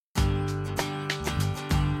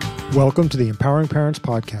Welcome to the Empowering Parents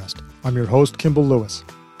Podcast. I'm your host, Kimball Lewis.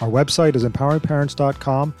 Our website is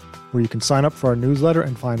empoweringparents.com, where you can sign up for our newsletter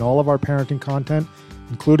and find all of our parenting content,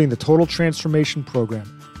 including the Total Transformation Program,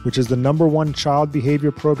 which is the #1 child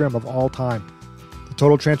behavior program of all time. The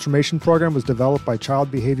Total Transformation Program was developed by child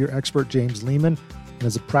behavior expert James Lehman and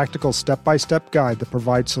is a practical step-by-step guide that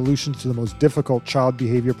provides solutions to the most difficult child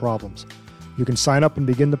behavior problems. You can sign up and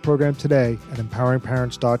begin the program today at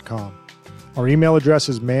empoweringparents.com. Our email address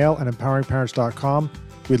is mail@empoweringparents.com.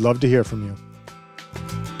 We'd love to hear from you.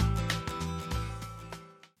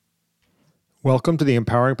 Welcome to the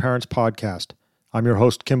Empowering Parents Podcast. I'm your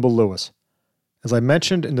host, Kimball Lewis. As I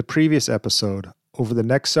mentioned in the previous episode, over the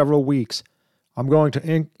next several weeks, I'm going to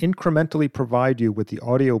incrementally provide you with the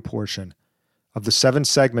audio portion of the 7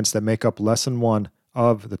 segments that make up Lesson 1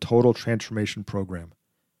 of the Total Transformation Program.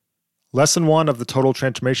 Lesson 1 of the Total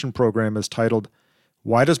Transformation Program is titled,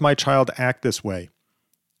 Why Does My Child Act This Way?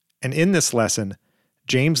 And in this lesson,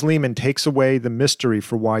 James Lehman takes away the mystery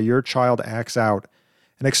for why your child acts out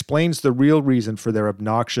and explains the real reason for their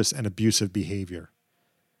obnoxious and abusive behavior.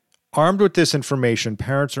 Armed with this information,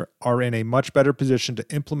 parents are in a much better position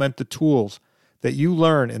to implement the tools that you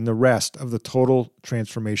learn in the rest of the Total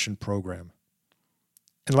Transformation Program.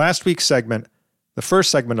 In last week's segment, the first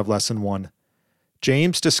segment of Lesson 1,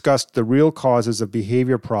 James discussed the real causes of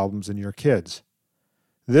behavior problems in your kids.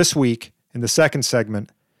 This week, in the second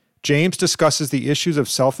segment, James discusses the issues of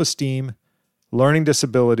self-esteem, learning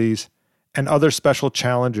disabilities, and other special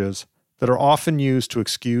challenges that are often used to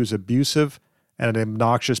excuse abusive and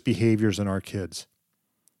obnoxious behaviors in our kids.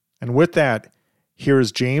 And with that, here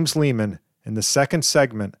is James Lehman in the second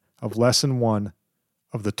segment of Lesson 1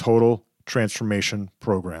 of the Total Transformation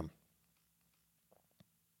Program.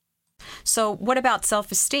 So what about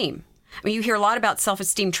self-esteem? I mean, you hear a lot about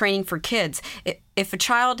self-esteem training for kids. If a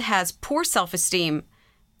child has poor self-esteem,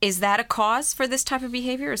 is that a cause for this type of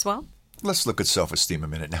behavior as well? Let's look at self-esteem a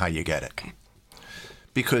minute and how you get it. Okay.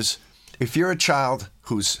 Because if you're a child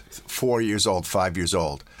who's 4 years old, 5 years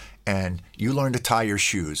old, and you learn to tie your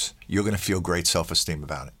shoes, you're going to feel great self-esteem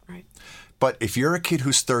about it. Right. But if you're a kid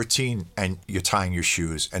who's 13 and you're tying your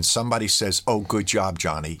shoes and somebody says, oh, good job,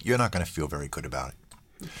 Johnny, you're not going to feel very good about it.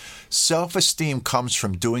 Self-esteem comes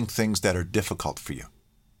from doing things that are difficult for you.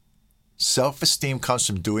 Self-esteem comes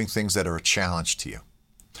from doing things that are a challenge to you.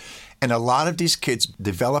 And a lot of these kids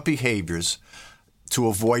develop behaviors to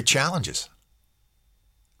avoid challenges.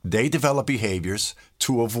 They develop behaviors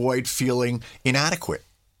to avoid feeling inadequate,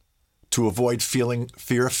 to avoid feeling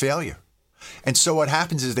fear of failure. And so what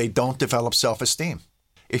happens is they don't develop self-esteem.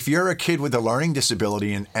 If you're a kid with a learning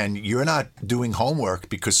disability and you're not doing homework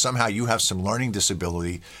because somehow you have some learning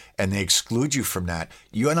disability and they exclude you from that,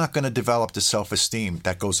 you're not going to develop the self-esteem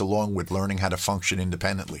that goes along with learning how to function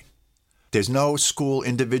independently. There's no school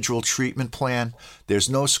individual treatment plan. There's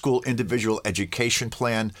no school individual education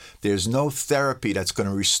plan. There's no therapy that's going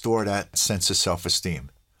to restore that sense of self-esteem.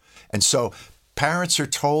 And so parents are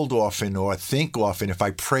told often or think often, if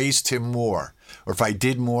I praised him more or if I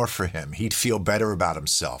did more for him, he'd feel better about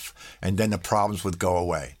himself and then the problems would go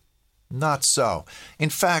away. Not so. In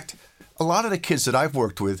fact, a lot of the kids that I've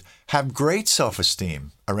worked with have great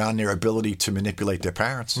self-esteem around their ability to manipulate their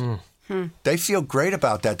parents. They feel great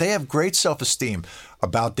about that. They have great self-esteem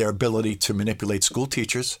about their ability to manipulate school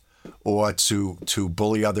teachers or to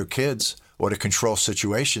bully other kids or to control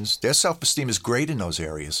situations. Their self-esteem is great in those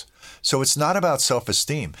areas. So it's not about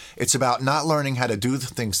self-esteem. It's about not learning how to do the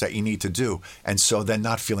things that you need to do and so then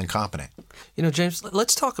not feeling competent. You know, James,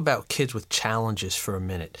 let's talk about kids with challenges for a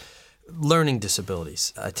minute. Learning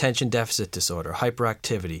disabilities, attention deficit disorder,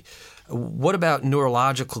 hyperactivity. What about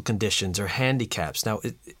neurological conditions or handicaps? Now,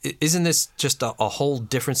 isn't this just a whole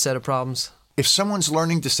different set of problems? If someone's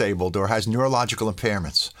learning disabled or has neurological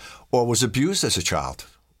impairments or was abused as a child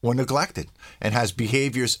or neglected and has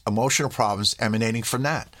behaviors, emotional problems emanating from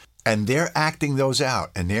that, and they're acting those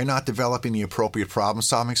out and they're not developing the appropriate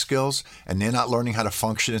problem-solving skills and they're not learning how to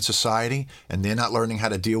function in society and they're not learning how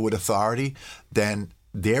to deal with authority, then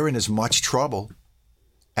they're in as much trouble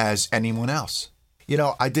as anyone else. You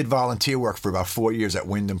know, I did volunteer work for about 4 years at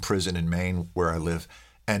Wyndham Prison in Maine, where I live,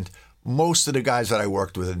 and most of the guys that I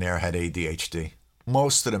worked with in there had ADHD.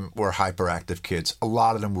 Most of them were hyperactive kids. A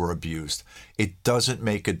lot of them were abused. It doesn't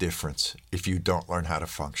make a difference if you don't learn how to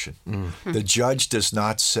function. The judge does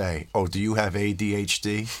not say, oh, do you have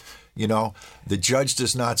ADHD? You know, the judge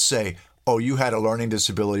does not say, oh, you had a learning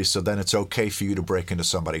disability, so then it's okay for you to break into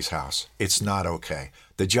somebody's house. It's not okay.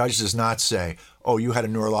 The judge does not say, oh, you had a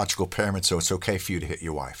neurological impairment, so it's okay for you to hit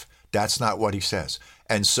your wife. That's not what he says.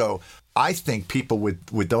 And so I think people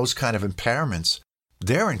with those kind of impairments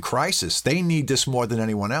they're in crisis. They need this more than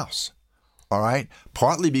anyone else. All right?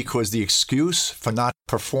 Partly because the excuse for not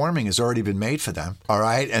performing has already been made for them. All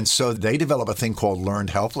right? And so they develop a thing called learned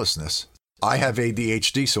helplessness. I have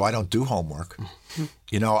ADHD, so I don't do homework.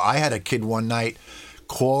 You know, I had a kid one night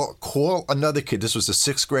call another kid. This was a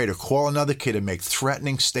 6th grader. Call another kid and make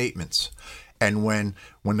threatening statements. And when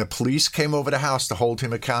the police came over the house to hold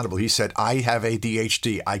him accountable, he said, I have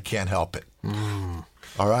ADHD. I can't help it.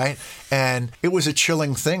 All right? And it was a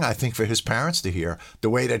chilling thing, I think, for his parents to hear, the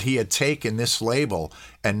way that he had taken this label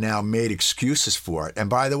and now made excuses for it. And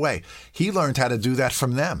by the way, he learned how to do that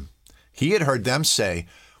from them. He had heard them say,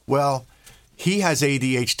 well, he has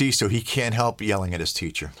ADHD, so he can't help yelling at his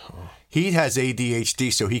teacher. He has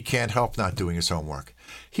ADHD, so he can't help not doing his homework.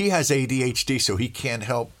 He has ADHD, so he can't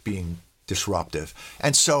help being disruptive.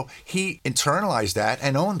 And so he internalized that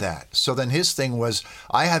and owned that. So then his thing was,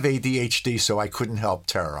 I have ADHD, so I couldn't help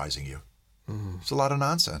terrorizing you. It's a lot of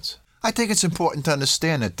nonsense. I think it's important to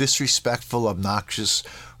understand that disrespectful, obnoxious,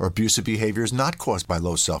 or abusive behavior is not caused by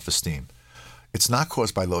low self-esteem. It's not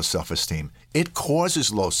caused by low self-esteem. It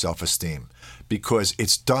causes low self-esteem because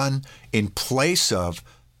it's done in place of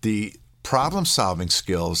the problem-solving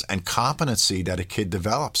skills and competency that a kid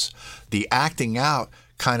develops. The acting out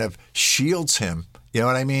kind of shields him, you know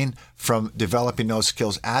what I mean, from developing those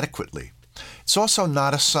skills adequately. It's also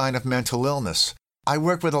not a sign of mental illness. I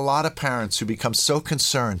work with a lot of parents who become so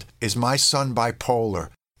concerned. Is my son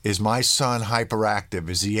bipolar? Is my son hyperactive?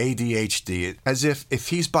 Is he ADHD? As if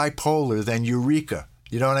he's bipolar, then eureka.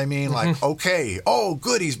 You know what I mean? Like, okay, oh,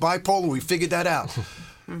 good, he's bipolar. We figured that out.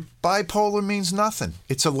 Bipolar means nothing.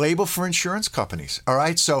 It's a label for insurance companies. All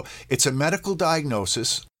right? So it's a medical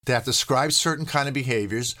diagnosis that describes certain kind of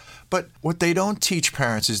behaviors. But what they don't teach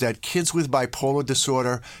parents is that kids with bipolar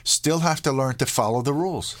disorder still have to learn to follow the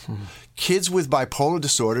rules. Kids with bipolar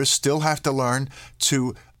disorder still have to learn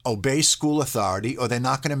to obey school authority or they're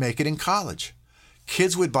not going to make it in college.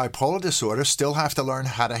 Kids with bipolar disorder still have to learn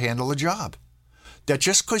how to handle a job. That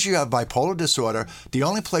just because you have bipolar disorder, the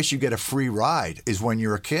only place you get a free ride is when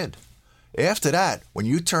you're a kid. After that, when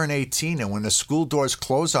you turn 18 and when the school doors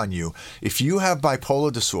close on you, if you have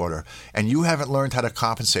bipolar disorder and you haven't learned how to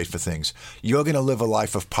compensate for things, you're going to live a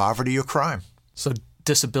life of poverty or crime. So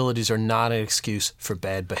disabilities are not an excuse for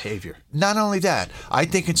bad behavior. Not only that, I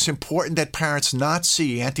think it's important that parents not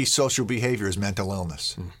see antisocial behavior as mental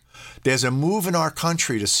illness. There's a move in our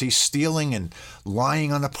country to see stealing and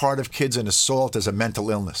lying on the part of kids and assault as a mental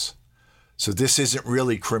illness. So this isn't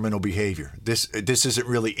really criminal behavior. This isn't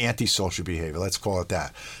really antisocial behavior. Let's call it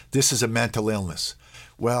that. This is a mental illness.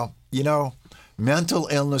 Well, you know, mental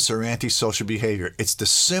illness or antisocial behavior, it's the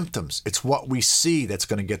symptoms. It's what we see that's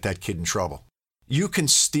going to get that kid in trouble. You can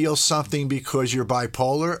steal something because you're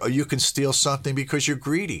bipolar, or you can steal something because you're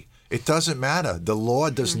greedy. It doesn't matter. The law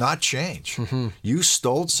does not change. You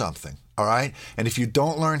stole something, all right? And if you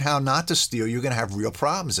don't learn how not to steal, you're going to have real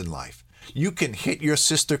problems in life. You can hit your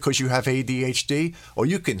sister because you have ADHD, or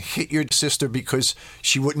you can hit your sister because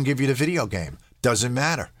she wouldn't give you the video game. Doesn't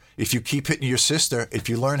matter. If you keep hitting your sister, if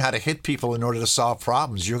you learn how to hit people in order to solve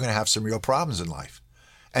problems, you're going to have some real problems in life.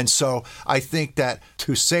 And so I think that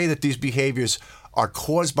to say that these behaviors are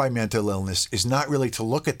caused by mental illness is not really to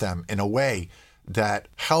look at them in a way that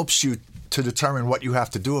helps you to determine what you have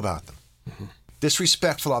to do about them.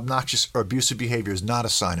 Disrespectful, obnoxious, or abusive behavior is not a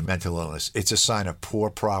sign of mental illness. It's a sign of poor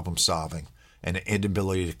problem solving and an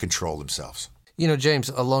inability to control themselves. You know, James,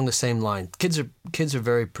 along the same line, kids are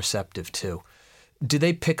very perceptive too. Do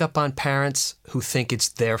they pick up on parents who think it's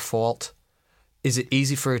their fault? Is it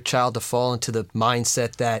easy for a child to fall into the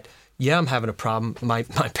mindset that, yeah, I'm having a problem, my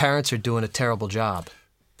parents are doing a terrible job?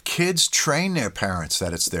 Kids train their parents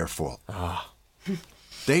that it's their fault.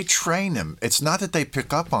 They train them. It's not that they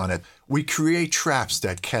pick up on it. We create traps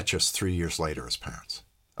that catch us 3 years later as parents.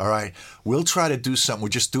 All right? We'll try to do something. We're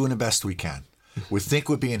just doing the best we can. We think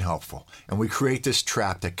we're being helpful. And we create this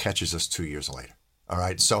trap that catches us 2 years later. All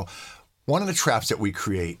right? So one of the traps that we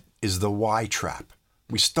create is the why trap.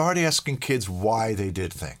 We start asking kids why they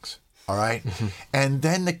did things. All right? And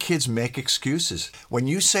then the kids make excuses. When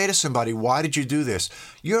you say to somebody, why did you do this?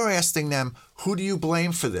 You're asking them, who do you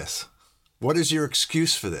blame for this? What is your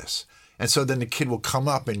excuse for this? And so then the kid will come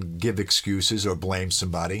up and give excuses or blame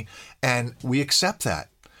somebody, and we accept that.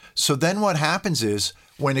 So then what happens is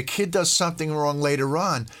when a kid does something wrong later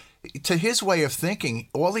on, to his way of thinking,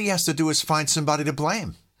 all he has to do is find somebody to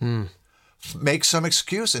blame. Make some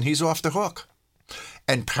excuse, and he's off the hook.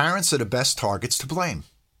 And parents are the best targets to blame.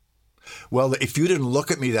 Well, if you didn't look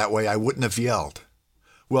at me that way, I wouldn't have yelled.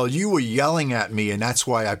 Well, you were yelling at me, and that's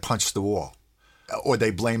why I punched the wall. Or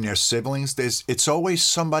they blame their siblings. It's always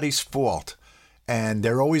somebody's fault. and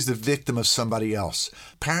they're always the victim of somebody else.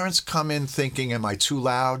 Parents come in thinking, am I too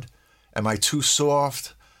loud? Am I too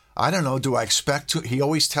soft? I don't know. Do I expect too? He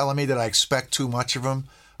always telling me that I expect too much of him.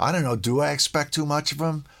 I don't know. Do I expect too much of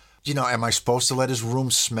him? You know, am I supposed to let his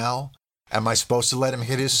room smell? Am I supposed to let him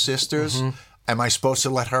hit his sisters? Mm-hmm. Am I supposed to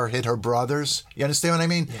let her hit her brothers? You understand what I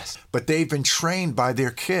mean? Yes. But they've been trained by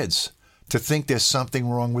their kids to think there's something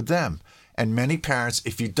wrong with them. And many parents,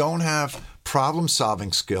 if you don't have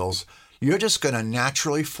problem-solving skills, you're just going to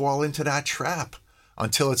naturally fall into that trap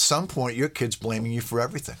until at some point your kid's blaming you for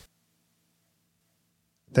everything.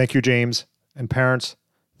 Thank you, James. And parents,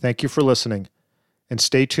 thank you for listening. And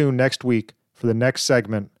stay tuned next week for the next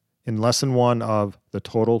segment in Lesson 1 of the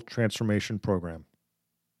Total Transformation Program.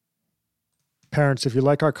 Parents, if you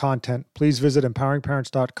like our content, please visit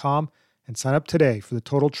empoweringparents.com and sign up today for the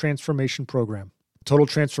Total Transformation Program. Total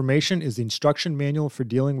Transformation is the instruction manual for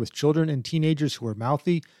dealing with children and teenagers who are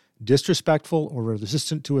mouthy, disrespectful, or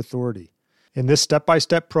resistant to authority. In this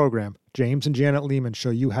step-by-step program, James and Janet Lehman show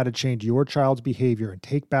you how to change your child's behavior and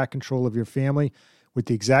take back control of your family with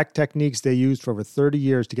the exact techniques they used for over 30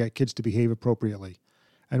 years to get kids to behave appropriately.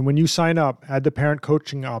 And when you sign up, add the parent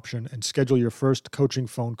coaching option and schedule your first coaching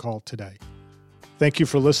phone call today. Thank you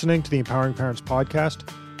for listening to the Empowering Parents Podcast.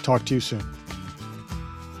 Talk to you soon.